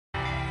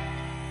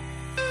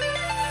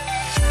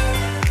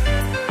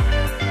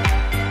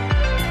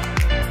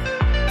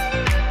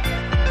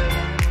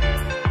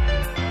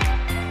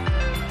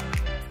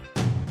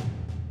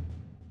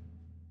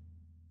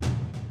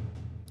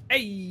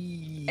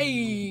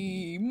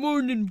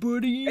morning,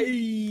 buddy.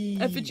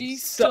 Hey, Effigy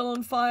still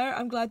on fire.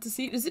 I'm glad to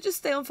see it. Does it just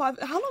stay on fire?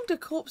 How long do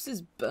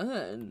corpses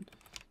burn?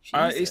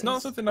 It's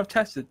not something I've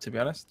tested, to be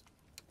honest.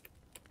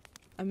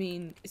 I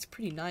mean, it's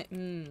pretty nice.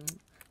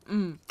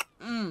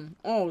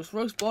 Oh, this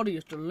roast body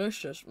is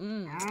delicious.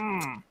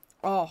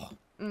 Oh,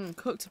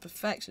 cooked to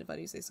perfection, if I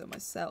do say so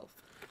myself.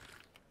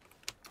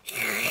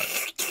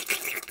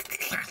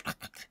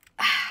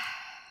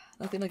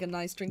 Nothing like a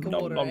nice drink of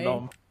water, eh?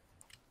 Nom.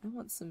 I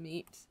want some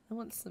meat. I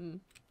want some.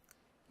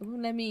 It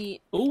won't let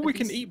me. Oh, we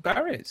can eat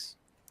berries.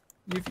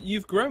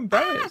 You've grown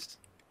berries.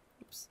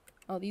 Oops.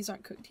 Oh, these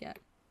aren't cooked yet.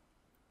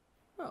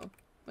 Oh,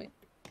 wait.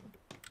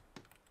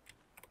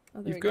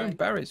 Oh, You've grown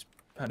berries,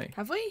 Penny.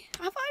 Have we?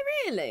 Have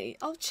I really?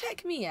 Oh,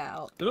 check me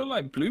out. They look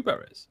like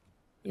blueberries.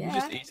 Yeah. Have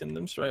you just eaten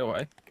them straight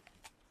away?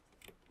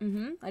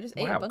 I just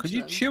ate a bunch of them. Could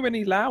you chew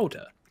any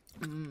louder?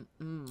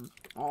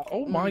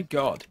 Oh my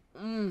god.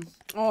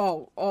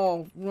 Oh,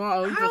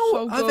 wow. How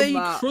so are good, they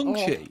Matt.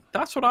 crunchy?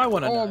 That's what I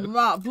want to know. Oh,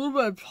 Matt,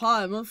 blueberry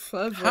pie, my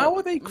favorite. How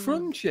are they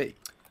crunchy?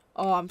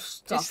 Oh, I'm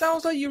stuffed. It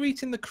sounds like you're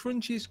eating the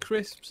crunchiest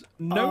crisps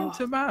known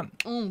to man.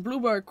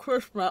 Blueberry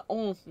crisp, Matt.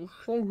 Oh,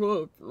 so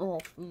good. Oh,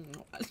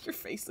 your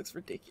face looks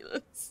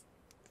ridiculous.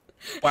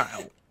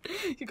 Wow.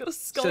 You got a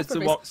skull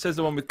Says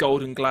the one with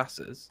golden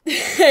glasses.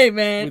 Hey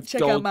man, with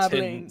check gold out my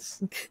tints.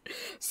 blings.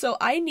 So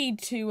I need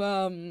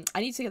to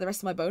get the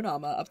rest of my bone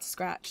armor up to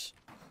scratch.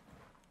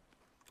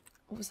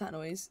 What was that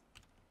noise?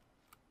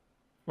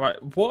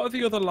 Right, what are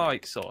the other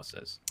light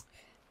sources?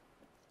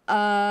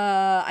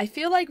 I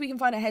feel like we can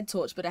find a head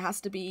torch, but it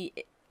has to be.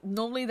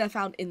 Normally they're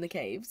found in the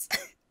caves.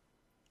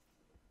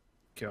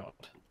 God.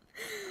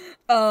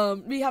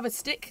 We have a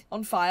stick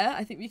on fire.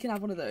 I think we can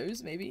have one of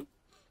those, maybe.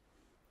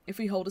 If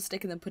we hold a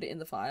stick and then put it in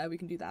the fire, we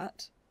can do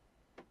that.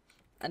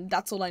 And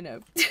that's all I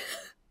know.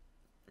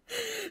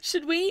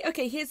 Should we?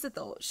 Okay, here's the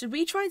thought. Should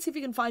we try and see if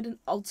we can find an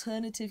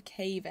alternative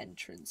cave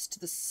entrance to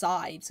the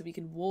side so we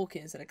can walk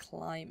in instead of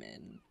climb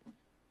in?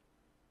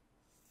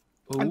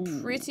 Ooh.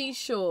 I'm pretty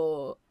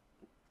sure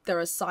there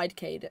are side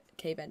cave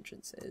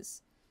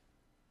entrances.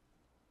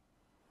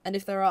 And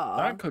if there are...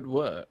 That could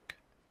work.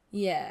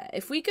 Yeah,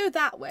 if we go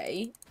that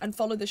way and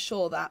follow the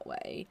shore that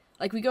way,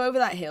 like we go over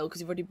that hill because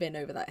we've already been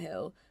over that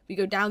hill, we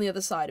go down the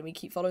other side and we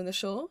keep following the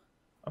shore.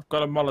 I've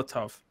got a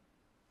Molotov.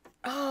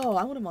 Oh,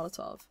 I want a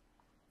Molotov.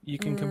 You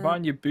can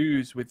combine your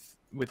booze with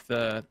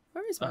the...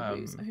 Where is my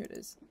booze? Oh, here it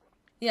is.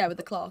 Yeah, with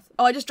the cloth.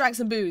 Oh, I just drank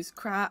some booze.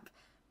 Crap.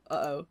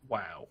 Uh-oh.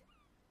 Wow.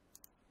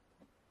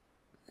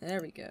 There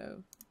we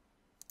go.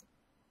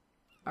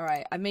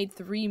 Alright, I made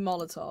 3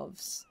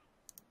 Molotovs.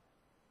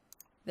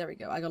 There we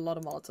go. I got a lot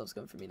of Molotovs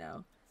going for me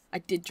now. I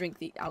did drink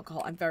the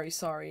alcohol. I'm very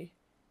sorry.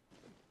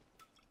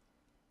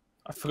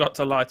 I forgot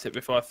to light it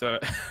before I threw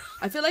it.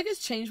 I feel like it's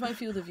changed my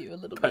field of view a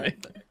little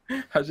bit.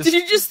 But... Did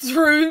you just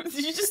throw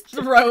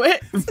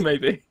it?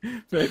 Maybe.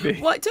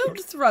 What? Don't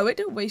throw it.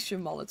 Don't waste your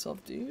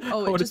Molotov, dude.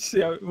 Oh, I want to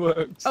see how it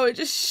works. Oh, it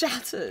just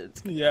shattered.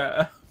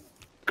 Yeah.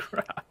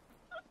 Crap.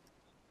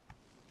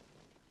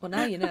 Well,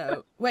 now you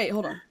know. Wait,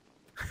 hold on.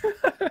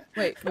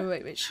 Wait.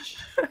 Shh.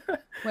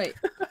 Wait.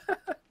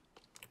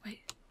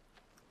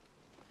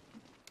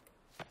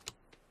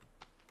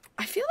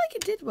 I feel like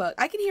it did work.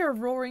 I can hear a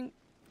roaring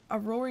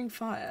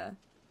fire.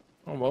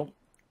 Oh well.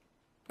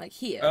 Like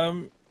here.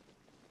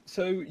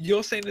 So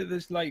you're saying that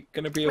there's like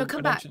going to be an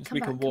entrance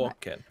we can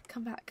walk in?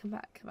 Come back.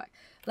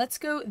 Let's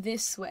go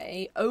this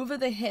way, over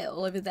the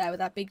hill, over there where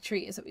that big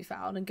tree is that we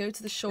found, and go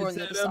to the shore on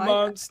the other side. Is it a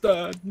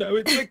monster? No,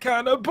 it's a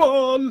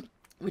cannibal!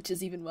 Which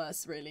is even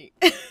worse, really.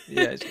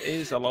 Yeah, it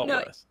is a lot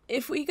worse.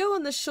 If we go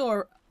on the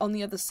shore on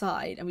the other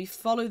side, and we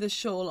follow the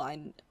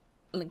shoreline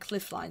and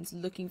cliff lines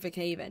looking for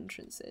cave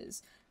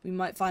entrances, we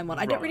might find one.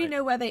 I don't really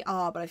know where they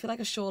are, but I feel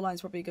like a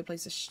shoreline's probably a good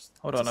place to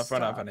Hold on, I've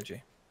run out of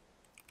energy.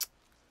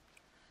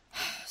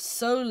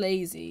 So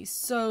lazy.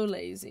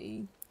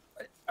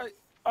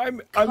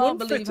 I'm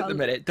unfit at the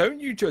minute. Don't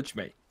you judge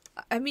me.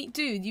 I mean,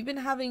 dude, you've been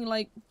having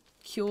like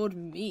cured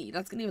meat.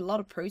 That's gonna be a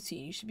lot of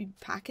protein. You should be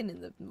packing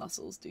in the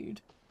muscles,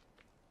 dude.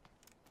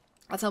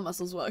 That's how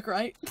muscles work,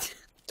 right?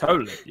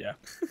 Totally, yeah.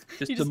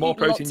 Just the more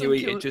protein you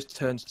eat, it just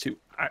turns to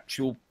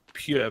actual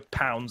pure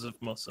pounds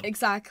of muscle.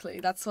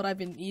 Exactly. That's what I've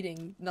been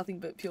eating. Nothing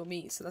but pure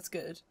meat, so that's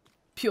good.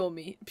 Pure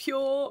meat.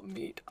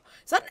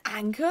 Is that an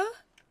anchor?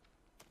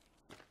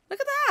 Look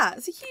at that.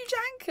 It's a huge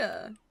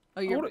anchor.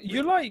 Oh,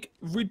 you're like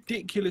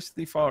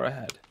ridiculously far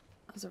ahead.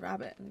 There's a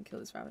rabbit. I'm gonna kill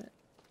this rabbit.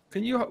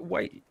 Can you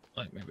wait?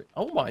 Like maybe.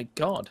 Oh my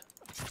god.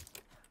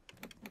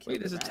 Wait,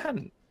 there's a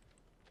tent.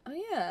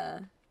 Oh yeah.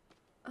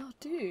 Oh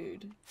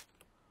dude.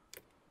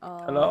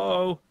 Oh.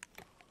 Hello.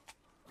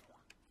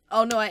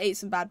 Oh no, I ate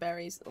some bad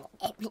berries.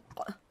 Oh look,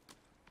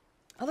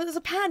 there's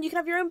a pan. You can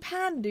have your own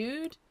pan,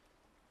 dude.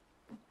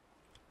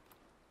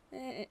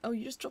 Oh,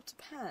 you just dropped a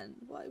pan.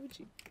 Why would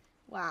you?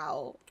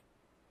 Wow.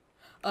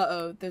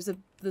 Uh-oh, there's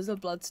a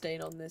blood stain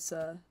on this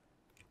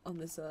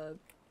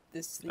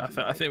this.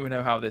 I think we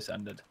know how this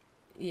ended.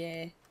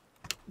 Yeah,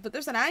 but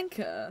there's an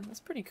anchor. That's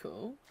pretty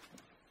cool.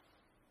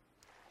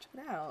 Check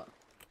it out.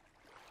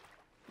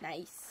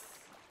 Nice.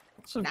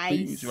 Lots of Nice.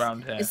 booze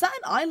around here. Is that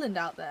an island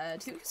out there? Do you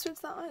think we can swim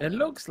to that island? It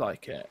looks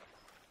like it.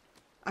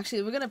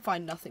 Actually, we're gonna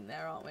find nothing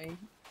there, aren't we?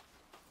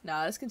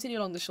 Nah, let's continue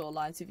along the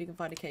shoreline, see if you can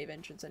find a cave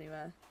entrance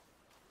anywhere.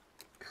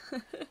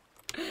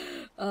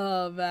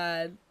 Oh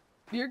man,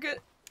 you're good.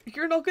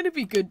 You're not gonna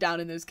be good down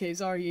in those caves,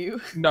 are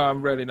you? No,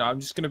 I'm really not. I'm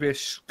just gonna be a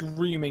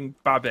screaming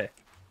babby.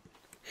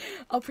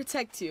 I'll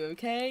protect you,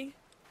 okay?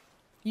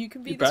 You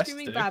can be You the best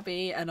screaming do.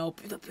 babby, and I'll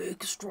be the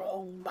big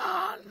strong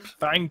man.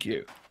 Thank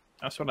you.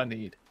 That's what I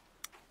need.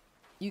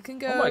 You can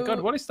go. Oh my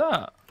god, what is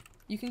that?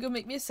 You can go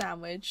make me a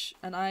sandwich,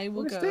 and I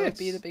will What is go this?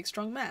 be the big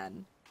strong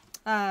man.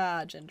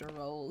 Ah, gender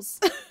roles.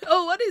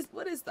 Oh,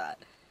 what is that?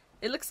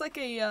 It looks like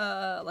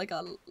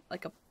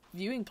a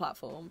viewing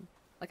platform,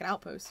 like an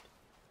outpost.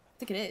 I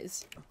think it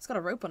is. It's got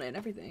a rope on it and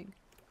everything.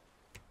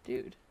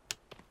 Dude.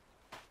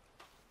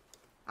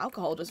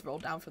 Alcohol just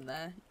rolled down from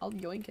there. I'll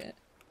yoink it.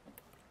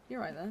 You're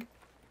right there.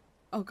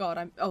 Oh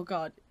god, oh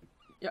god.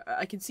 Yeah,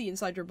 I can see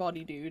inside your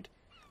body, dude.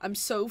 I'm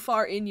so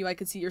far in you I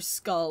can see your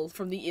skull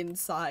from the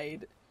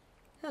inside.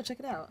 Oh, check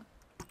it out.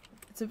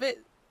 It's a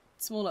bit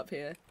small up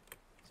here.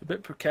 It's a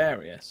bit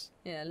precarious.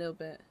 Yeah, a little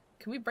bit.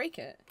 Can we break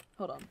it?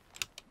 Hold on.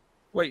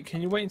 Wait,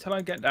 can you wait until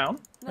I get down?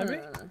 No, Maybe?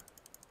 no.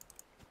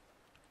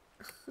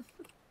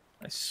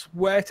 I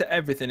swear to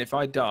everything if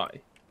I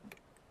die.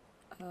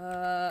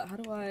 How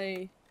do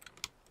I...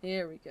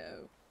 Here we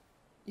go.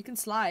 You can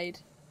slide.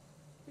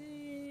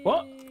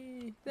 What?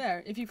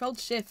 There, if you hold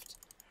shift,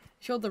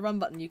 if you hold the run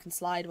button, you can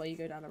slide while you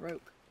go down a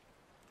rope.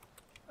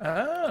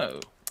 Oh.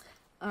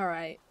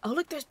 Alright. Oh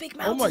look, there's big Oh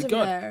mountains my over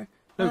god. there.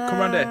 No, come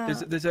around here.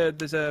 Ah.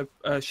 There's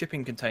a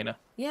shipping container.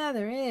 Yeah,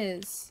 there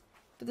is.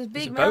 But there's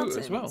big a boat mountains.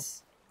 as well.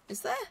 Is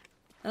there?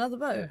 Another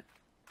boat? Yeah.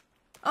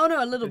 Oh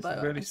no, a little It's a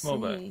boat. really I small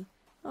boat. see.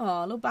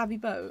 Oh, a little babby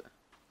boat.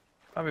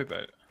 Babby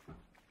boat.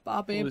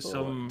 Babby Oh,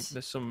 boat.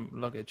 there's some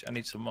luggage. I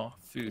need some more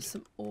food. There's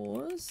some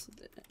oars.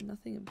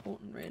 Nothing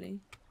important really.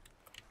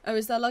 Oh,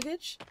 is there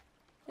luggage?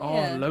 Oh,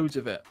 Yeah. loads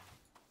of it.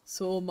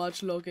 So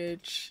much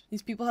luggage.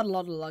 These people had a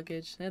lot of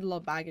luggage. They had a lot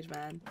of baggage,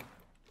 man.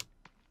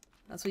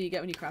 That's what you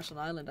get when you crash on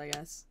an island, I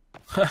guess.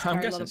 I'm carry a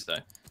lot guessing of- so.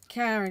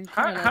 Carrying.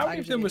 How many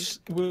of them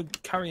were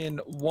carrying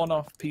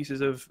one-off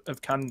pieces of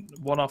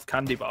one-off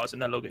candy bars in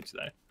their luggage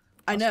though?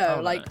 I That's know,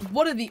 how like, many.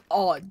 what are the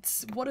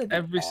odds? What are the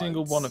Every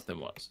single one odds? of them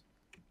was.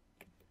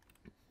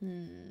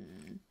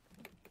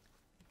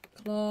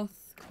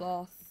 Cloth,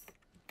 cloth,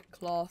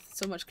 cloth.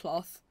 So much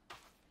cloth.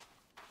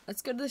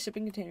 Let's go to the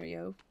shipping container,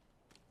 yo.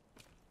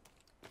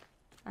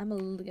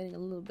 I'm getting a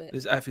little bit.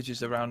 There's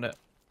effigies around it.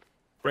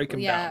 Break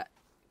them down.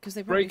 because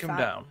they probably Break them found...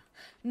 down.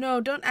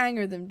 No, don't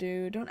anger them,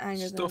 dude. Don't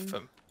anger Stuff them.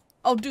 them.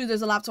 Oh, dude,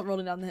 there's a laptop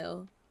rolling down the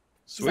hill.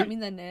 Does Sweet. that mean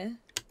they're near?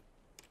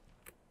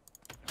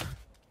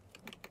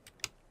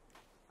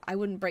 I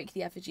wouldn't break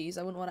the effigies.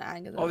 I wouldn't want to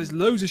anger them. Oh, there's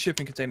loads of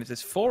shipping containers.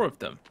 There's 4 of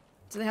them.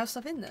 Do they have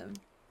stuff in them?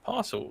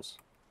 Parcels.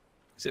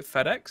 Is it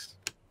FedEx?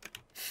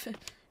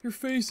 Your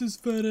face is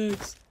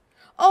FedEx.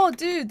 Oh,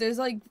 dude, there's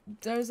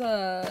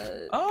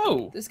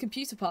Oh, there's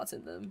computer parts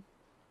in them.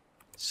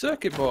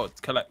 circuit board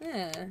collector.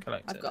 Yeah,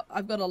 Collected.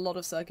 I've got a lot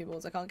of circuit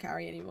boards. I can't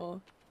carry anymore.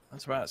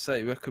 That's what I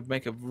say. We could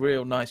make a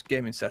real nice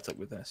gaming setup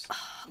with this.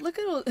 Look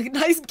at all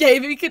nice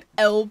game. We could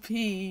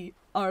LP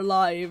our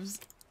lives.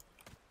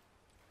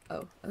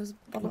 Oh, there's a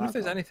I bottle wonder of if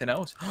there's alcohol. anything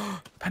else.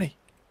 Penny,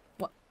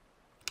 What?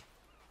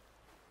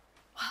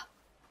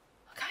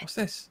 Okay. what's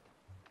this?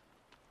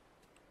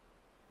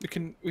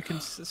 We can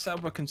set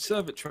up a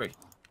conservatory.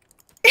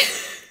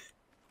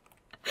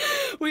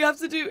 We have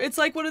to do. It's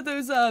like one of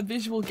those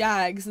visual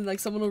gags, and like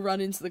someone will run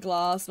into the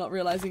glass, not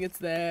realizing it's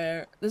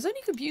there. There's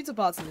only computer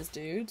parts in this,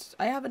 dude.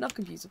 I have enough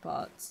computer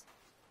parts.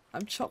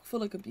 I'm chock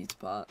full of computer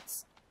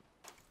parts.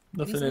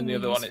 Nothing Anything in the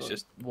other one. It's useful?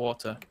 just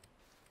water.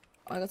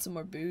 I got some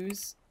more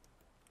booze.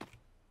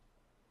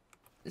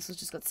 This one's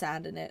just got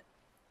sand in it.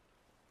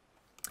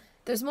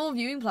 There's more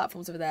viewing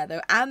platforms over there,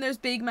 though, and there's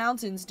big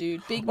mountains,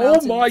 dude. Big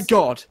mountains. Oh my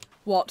god!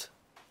 What?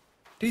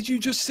 Did you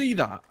just see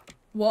that?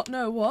 What?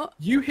 No, what?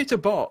 You hit a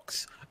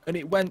box and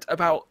it went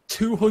about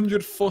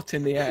 200 foot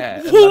in the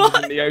air and What?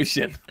 landed in the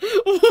ocean.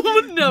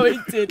 No, it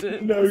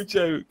didn't. No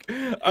joke.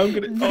 I'm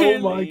gonna. Oh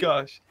my Really?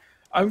 gosh.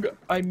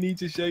 I need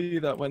to show you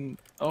that when.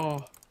 Oh,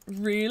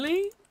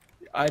 Really?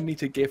 I need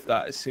to gift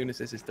that as soon as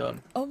this is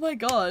done. Oh my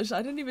gosh,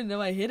 I didn't even know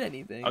I hit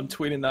anything. I'm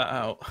tweeting that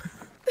out.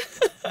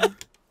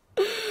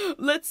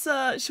 Let's,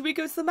 should we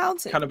go to the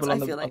mountains? Cannibal I on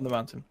the feel like... on the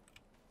mountain.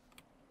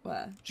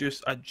 Where?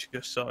 I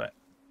just saw it.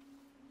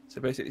 So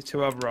basically,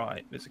 to our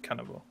right, there's a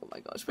cannibal. Oh my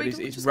gosh, But wait, he's, do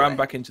we he's just ran go-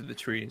 back into the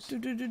trees.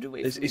 Wait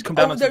He's for me. come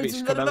down onto the there's-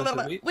 beach. Come down onto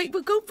the beach. Wait,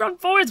 but go run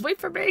forwards, wait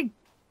for me!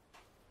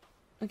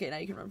 Okay, now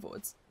you can run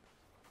forwards.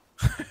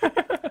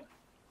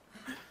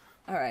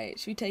 Alright,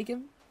 should we take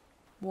him?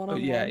 One Oh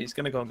on yeah, one? he's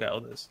gonna go and get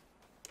others.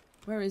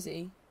 Where is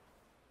he?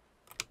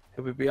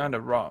 He'll be behind a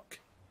rock.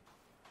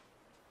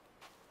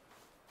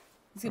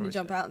 He's gonna Where is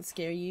jump he? out and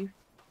scare you.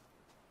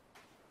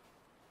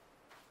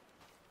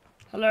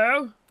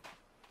 Hello? I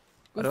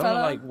Good don't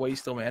fella? want to like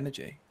waste all my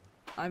energy.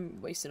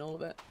 I'm wasting all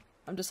of it.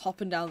 I'm just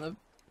hopping down the...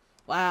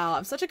 Wow,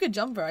 I'm such a good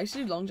jumper. I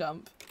should do long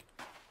jump.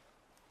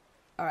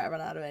 Alright, I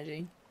ran out of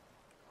energy.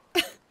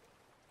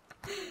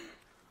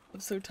 I'm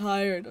so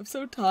tired. I'm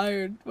so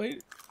tired.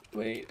 Wait. I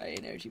ate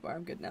an energy bar.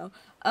 I'm good now.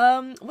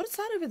 What is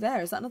that over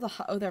there? Is that another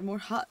hut? Oh, there are more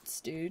huts,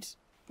 dude.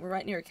 We're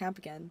right near a camp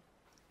again.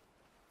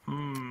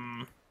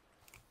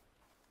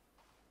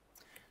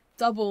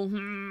 Double.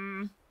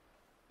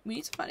 We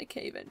need to find a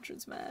cave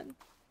entrance, man.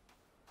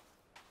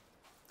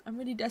 I'm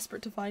really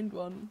desperate to find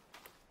one.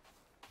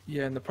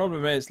 Yeah, and the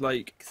problem is,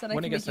 like,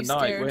 when it gets to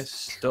night, we're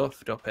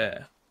stuffed up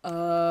here.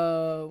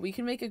 We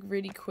can make a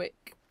really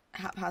quick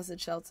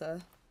haphazard shelter.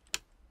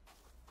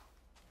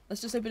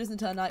 Let's just hope it doesn't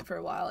turn night for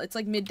a while. It's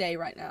like midday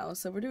right now,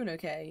 so we're doing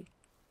okay.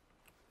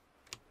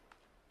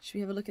 Should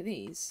we have a look at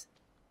these?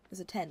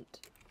 There's a tent.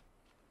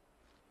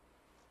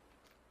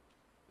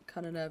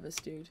 Kind of nervous,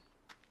 dude.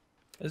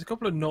 There's a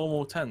couple of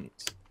normal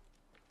tents.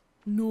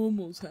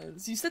 Normal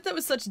tents? You said that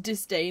with such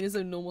disdain as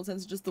though normal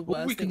tents are just the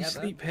worst thing ever. We can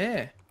sleep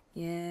here.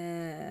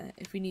 Yeah,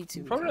 if we need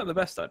to. Probably not the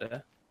best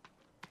idea.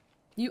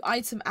 New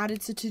item added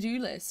to to-do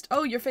list.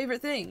 Oh, your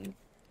favourite thing.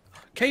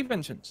 Cave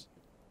entrance.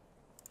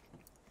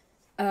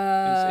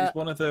 It's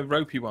one of the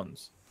ropey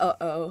ones.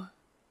 Uh-oh.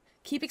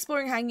 Keep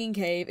exploring Hanging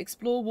Cave.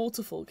 Explore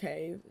Waterfall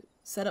Cave.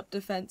 Set up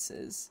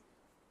defences.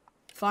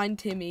 Find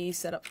Timmy.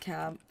 Set up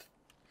camp.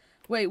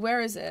 Wait, where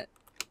is it?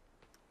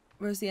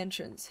 Where's the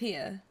entrance?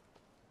 Here.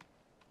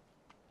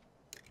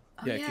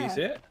 Oh, yeah, can you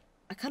see it?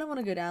 I kind of want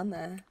to go down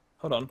there.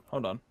 Hold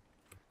on.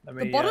 Let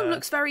me, the bottom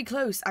looks very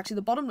close. Actually,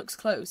 the bottom looks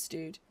close,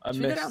 dude.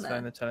 Should we go down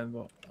there?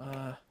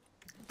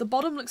 The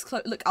bottom looks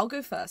close. Look, I'll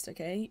go first,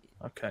 okay?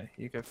 Okay,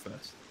 you go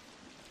first.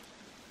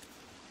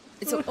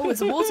 It's a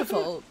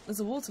waterfall.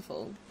 There's a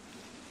waterfall.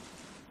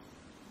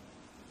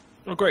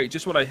 Oh great,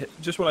 just what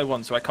I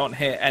want, so I can't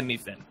hear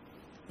anything.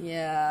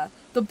 Yeah.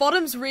 The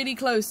bottom's really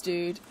close,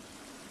 dude.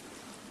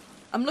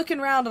 I'm looking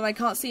around and I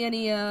can't see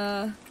any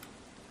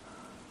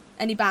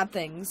bad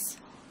things.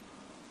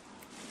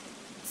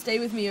 Stay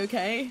with me,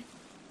 okay?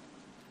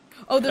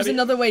 Oh, there's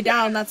another way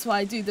down, that's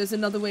why, dude, there's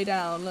another way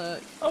down,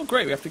 look. Oh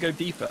great, we have to go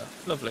deeper.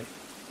 Lovely.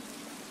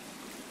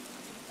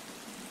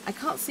 I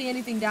can't see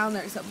anything down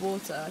there except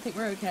water. I think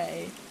we're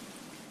okay.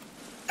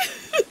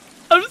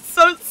 I'm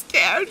so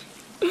scared.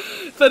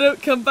 If I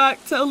don't come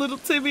back, tell little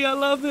Timmy I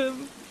love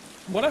him.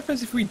 What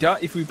happens if we die?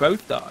 If we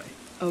both die?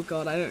 Oh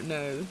god, I don't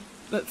know.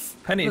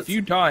 Penny, if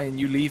you die and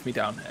you leave me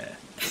down here.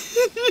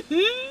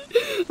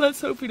 Let's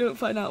hope we don't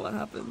find out what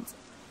happens.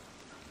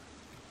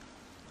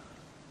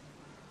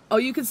 Oh,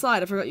 you can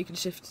slide. I forgot you can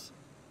shift.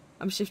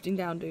 I'm shifting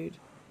down, dude.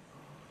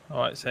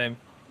 Alright, same.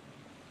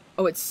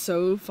 Oh, it's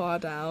so far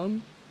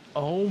down.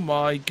 Oh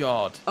my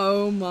god.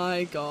 Oh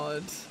my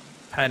god.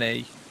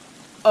 Penny.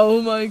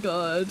 Oh my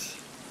god.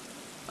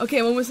 Okay,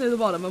 I'm almost near the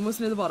bottom.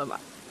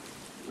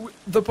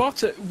 The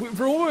bottom?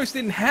 We're almost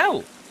in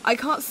hell. I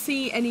can't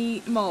see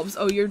any mobs.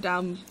 Oh, you're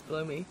down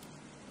below me.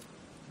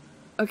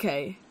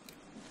 Okay.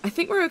 I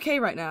think we're okay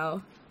right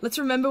now. Let's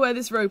remember where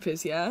this rope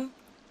is, yeah?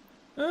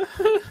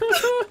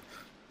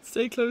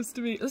 Stay close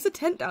to me. There's a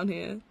tent down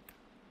here.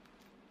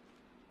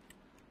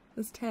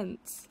 There's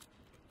tents.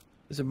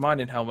 There's a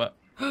mining helmet.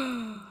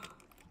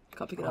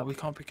 Can't pick it up. We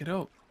can't pick it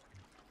up.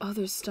 Oh,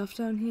 there's stuff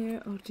down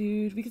here. Oh,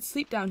 dude, we could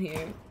sleep down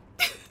here.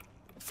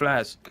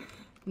 Flares.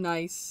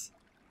 Nice.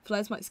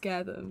 Flares might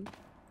scare them.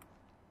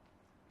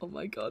 Oh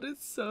my god,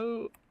 it's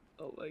so...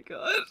 Oh my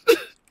god.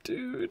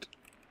 Dude.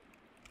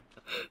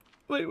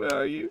 Wait, where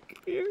are you?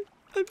 Come here.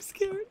 I'm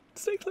scared.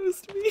 Stay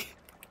close to me.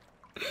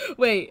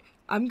 Wait,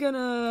 I'm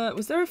gonna...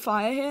 Was there a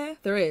fire here?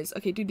 There is.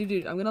 Okay,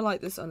 dude. I'm gonna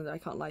light this on and I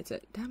can't light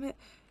it. Damn it.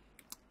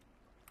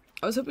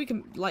 I was hoping we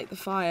can light the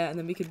fire and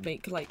then we could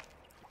make, like,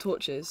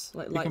 torches.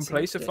 Like, lights. You can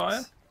place a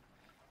fire?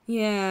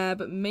 Yeah,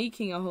 but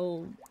making a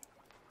whole...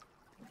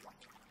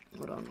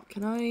 Hold on.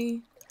 Can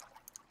I...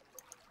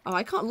 Oh,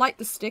 I can't light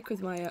the stick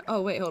with my...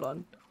 Oh, wait, hold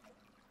on.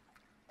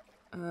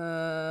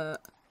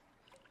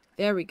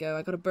 There we go.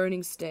 I got a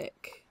burning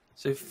stick.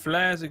 So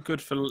flares are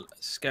good for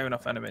scaring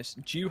off enemies.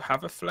 Do you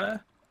have a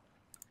flare?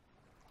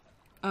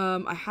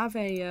 I have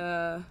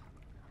a...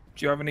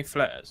 Do you have any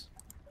flares?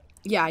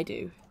 Yeah, I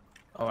do.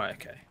 Alright,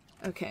 okay.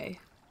 Okay.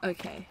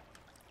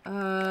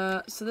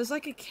 So there's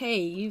like a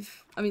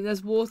cave. I mean,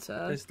 there's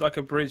water. There's like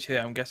a bridge here.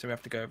 I'm guessing we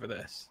have to go over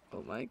this.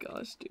 Oh my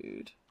gosh,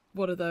 dude.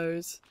 What are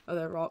those? Oh,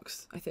 they're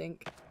rocks, I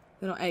think.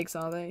 They're not eggs,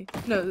 are they?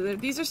 No,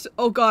 these are...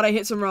 Oh god, I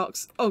hit some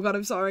rocks. Oh god,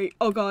 I'm sorry.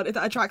 Oh god, it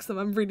attracts them.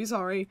 I'm really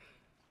sorry.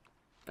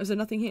 Is there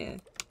nothing here?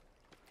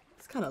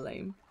 It's kind of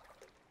lame.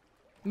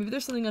 Maybe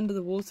there's something under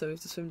the water we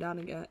have to swim down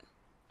and get.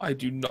 I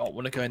do not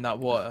want to go in that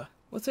water.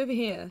 What's over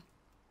here?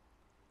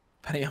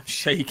 Penny, I'm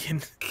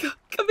shaking.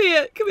 Come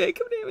here, come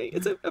near me.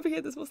 It's over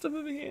here. There's more stuff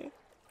over here.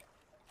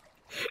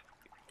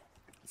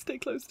 Stay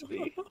close to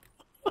me.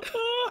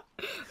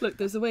 Look,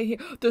 there's a way here.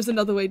 There's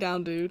another way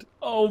down, dude.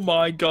 Oh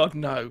my god,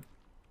 no.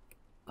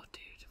 Oh,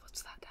 dude,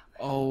 what's that down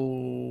there?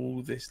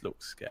 Oh, this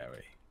looks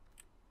scary.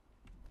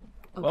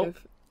 I'll go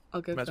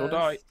might first. as well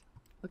die.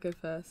 I'll go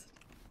first.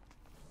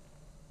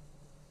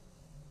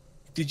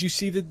 Did you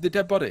see the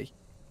dead body?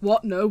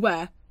 What? No,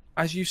 where?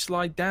 As you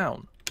slide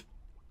down.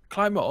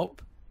 Climb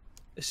up.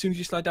 As soon as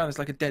you slide down, it's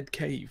like a dead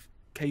cave.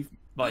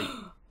 Like...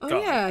 Oh,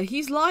 yeah,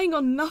 he's lying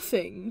on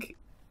nothing.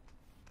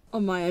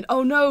 On my end.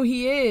 Oh no,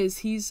 he is.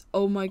 He's.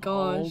 Oh my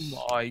gosh.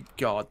 Oh my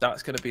god,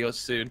 that's gonna be us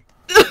soon.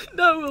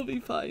 No, we'll be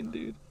fine,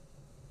 dude.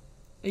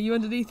 Are you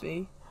underneath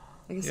me?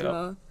 I guess you Yep.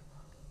 are.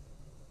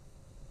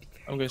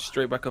 I'm going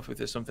straight back up if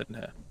there's something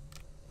here.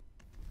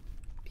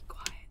 Be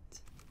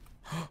quiet.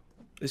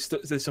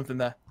 There's something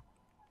there.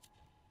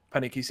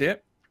 Penny, can you see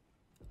it?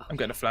 Oh, I'm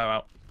getting a flower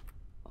out.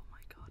 Oh my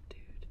god, dude.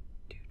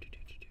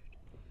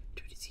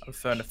 Dude, it's huge. I'm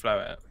throwing a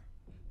flower out.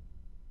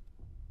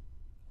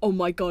 Oh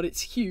my god,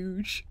 it's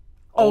huge.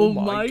 Oh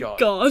my my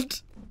god.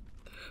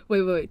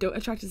 Wait. Don't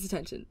attract his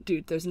attention.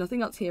 Dude, there's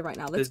nothing else here right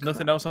now. There's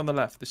nothing else on the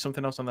left. There's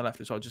something else on the left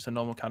as well. Just a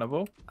normal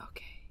cannibal.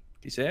 Okay.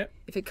 Do you see it?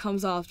 If it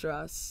comes after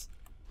us,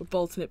 we're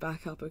bolting it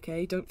back up,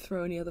 okay? Don't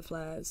throw any other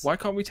flares. Why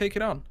can't we take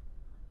it on?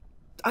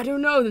 I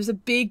don't know. There's a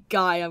big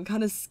guy. I'm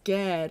kind of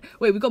scared.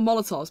 Wait, we've got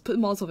Molotovs. Put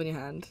the Molotov in your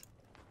hand.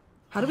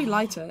 How do we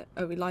light it?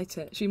 Oh, we light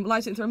it. Should we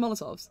light it and throw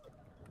Molotovs?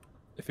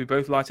 If we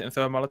both light it and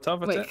throw a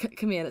Molotov at Wait, it?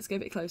 come here. Let's go a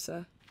bit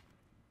closer.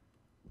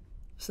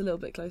 Just a little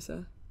bit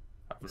closer.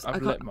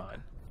 I've lit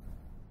mine.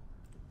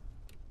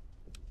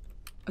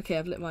 Okay,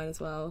 I've lit mine as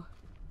well.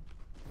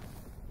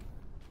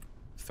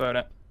 Thrown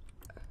it.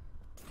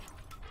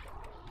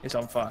 It's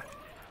on fire.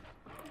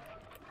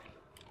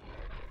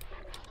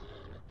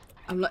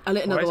 I lit Why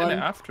another isn't one.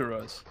 it after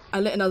us? I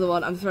lit another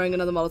one. I'm throwing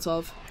another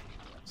Molotov.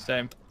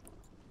 Same.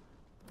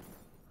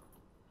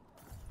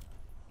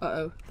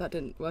 Uh-oh, that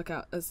didn't work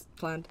out as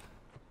planned.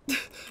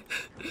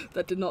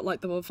 That did not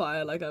light them on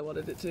fire like I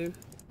wanted it to.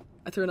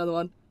 I threw another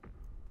one.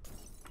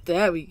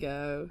 There we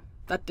go.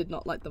 That did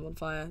not light them on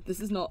fire. This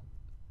is not...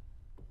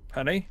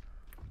 Penny?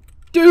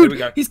 Dude! we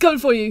go. He's coming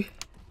for you!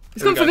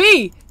 He's Here we coming for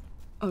me!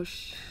 Oh,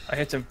 I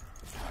hit him.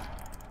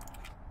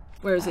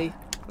 Where is he?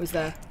 Oh, he's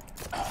there.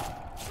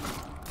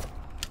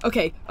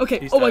 Okay.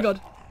 He's Oh my dead.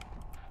 god.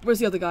 Where's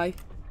the other guy?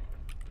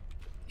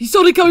 He's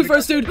totally coming for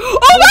us, dude! Oh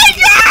my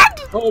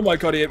god! Oh my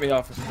god, he hit me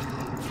off.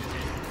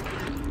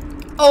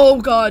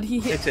 Oh god, he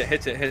hit...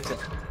 Hit it.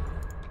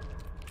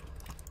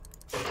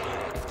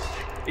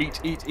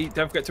 Eat.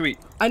 Don't forget to eat.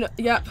 I know,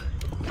 yep.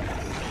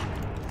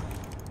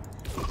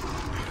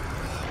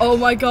 Oh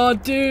my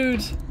god,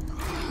 dude.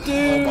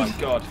 Oh my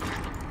god.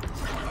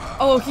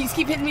 Oh, he's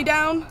keep hitting me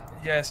down.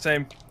 Yeah,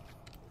 same.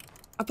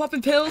 I'm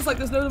popping pills like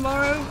there's no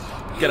tomorrow.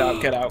 Get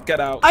out.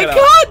 I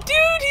can't,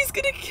 dude. He's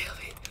gonna kill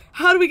me.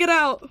 How do we get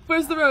out?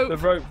 Where's the rope? The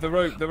rope. Oh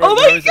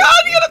my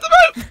god, get up the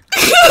rope!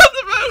 Get up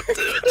the rope,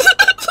 dude.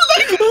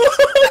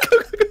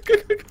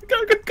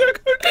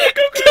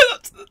 Get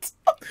up to the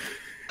top.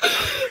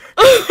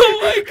 Oh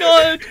my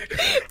god.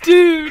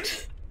 Dude.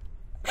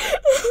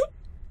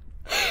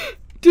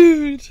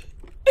 Dude.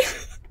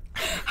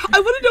 I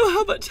want to know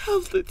how much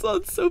health it's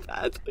on so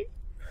badly.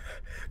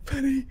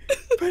 Penny.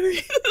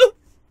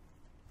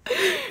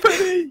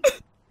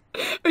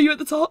 Are you at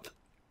the top?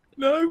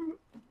 No.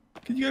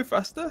 Can you go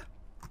faster?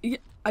 Yeah,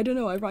 I don't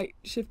know. I right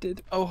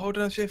shifted. Oh, hold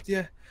on shift,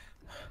 yeah.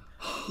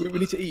 We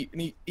need to eat.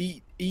 We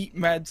need eat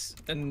meds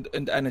and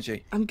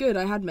energy. I'm good.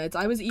 I had meds.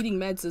 I was eating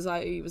meds as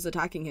I was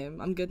attacking him.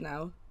 I'm good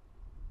now.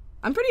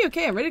 I'm pretty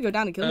okay. I'm ready to go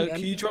down and kill him again.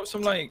 Can you drop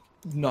some Can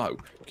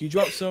you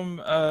drop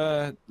some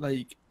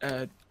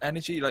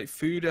energy, like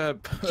food? Do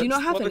you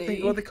not have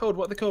any? What are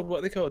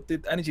they called?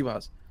 The energy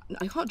bars.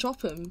 I can't drop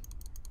them.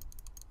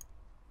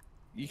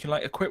 You can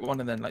like equip one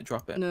and then like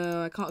drop it.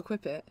 No, I can't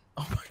equip it.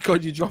 Oh my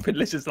god, you dropping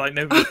lizards like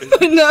never.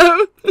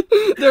 No,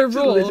 they're Just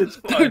raw. lizards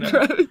They're flying out.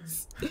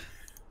 gross.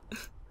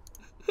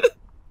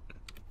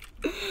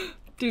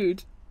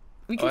 Dude,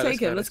 we can take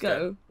him. Let's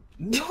go.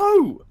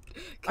 No,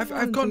 Come I've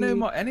on, got no dude.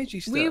 more energy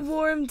stuff. We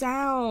wore him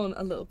down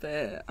a little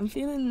bit. I'm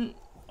feeling.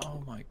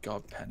 Oh my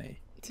god, Penny.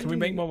 Can we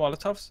make more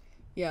Molotovs?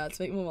 Yeah, let's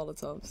make more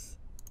Molotovs.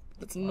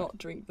 Let's not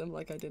drink them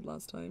like I did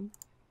last time.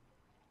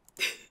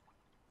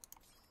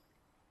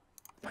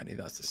 Penny,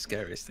 that's the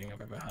scariest thing I've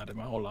ever had in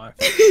my whole life.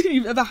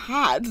 You've ever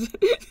had?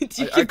 Did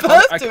you I give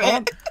birth to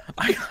can't,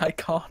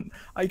 it?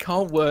 I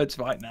can't words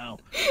right now.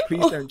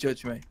 Please don't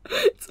judge me.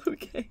 It's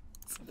okay.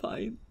 It's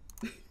fine.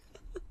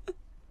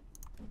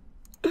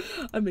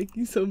 I'm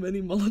making so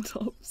many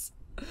Molotovs.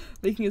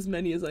 Making as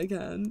many as I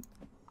can.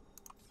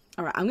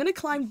 Alright, I'm gonna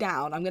climb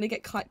down. I'm gonna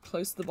get quite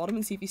close to the bottom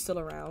and see if he's still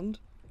around.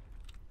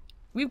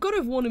 We've got to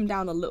have worn him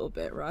down a little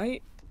bit,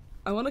 right?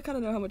 I want to kind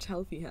of know how much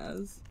health he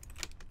has.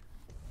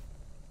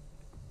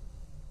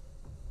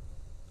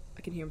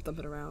 I can hear him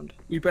thumping around.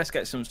 We best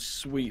get some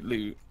sweet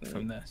loot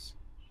from this.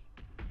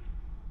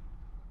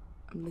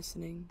 I'm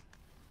listening.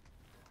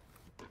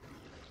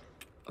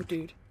 Oh,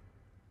 dude.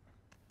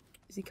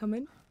 Is he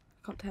coming?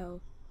 I can't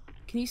tell.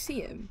 Can you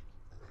see him?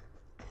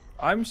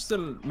 I'm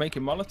still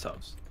making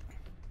Molotovs.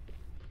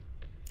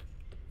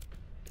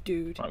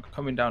 Dude. Right,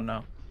 coming down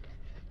now.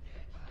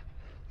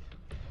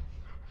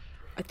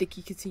 I think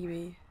he can see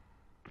me.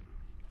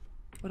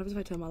 What happens if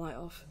I turn my light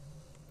off?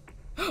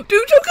 Dude,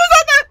 don't go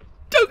down there!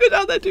 Don't go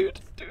down there, dude!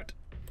 Dude.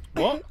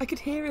 What? I could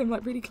hear him,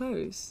 like, really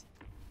close.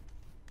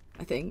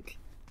 I think.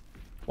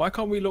 Why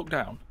can't we look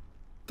down?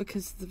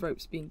 Because the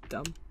rope's being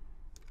dumb.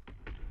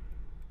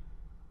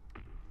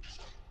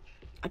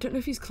 I don't know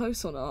if he's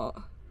close or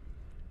not.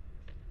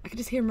 I can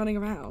just hear him running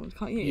around,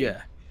 can't you?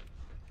 Yeah.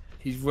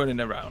 He's running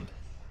around.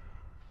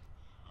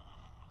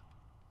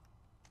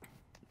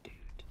 Dude.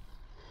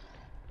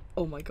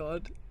 Oh my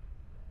god.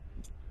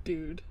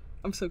 Dude.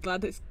 I'm so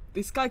glad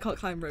this guy can't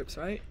climb ropes,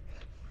 right?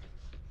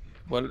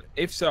 Well,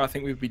 if so, I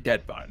think we'd be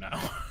dead by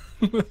now.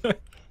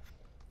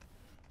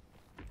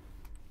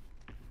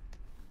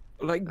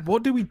 Like,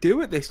 what do we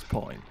do at this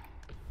point?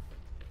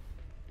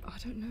 I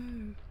don't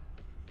know.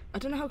 I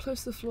don't know how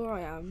close to the floor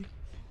I am.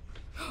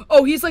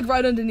 Oh, he's like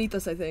right underneath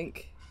us, I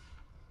think.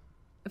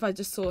 If I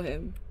just saw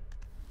him.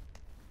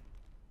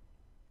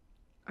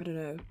 I don't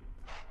know.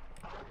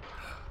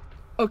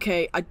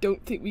 Okay, I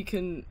don't think we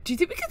can... Do you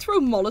think we can throw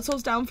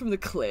Molotovs down from the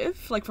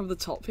cliff? Like from the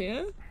top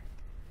here?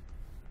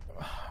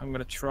 I'm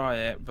gonna try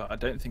it, but I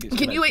don't think it's.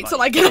 Can you wait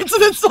till I get to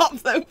the top,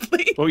 though,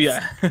 please? Oh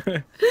yeah.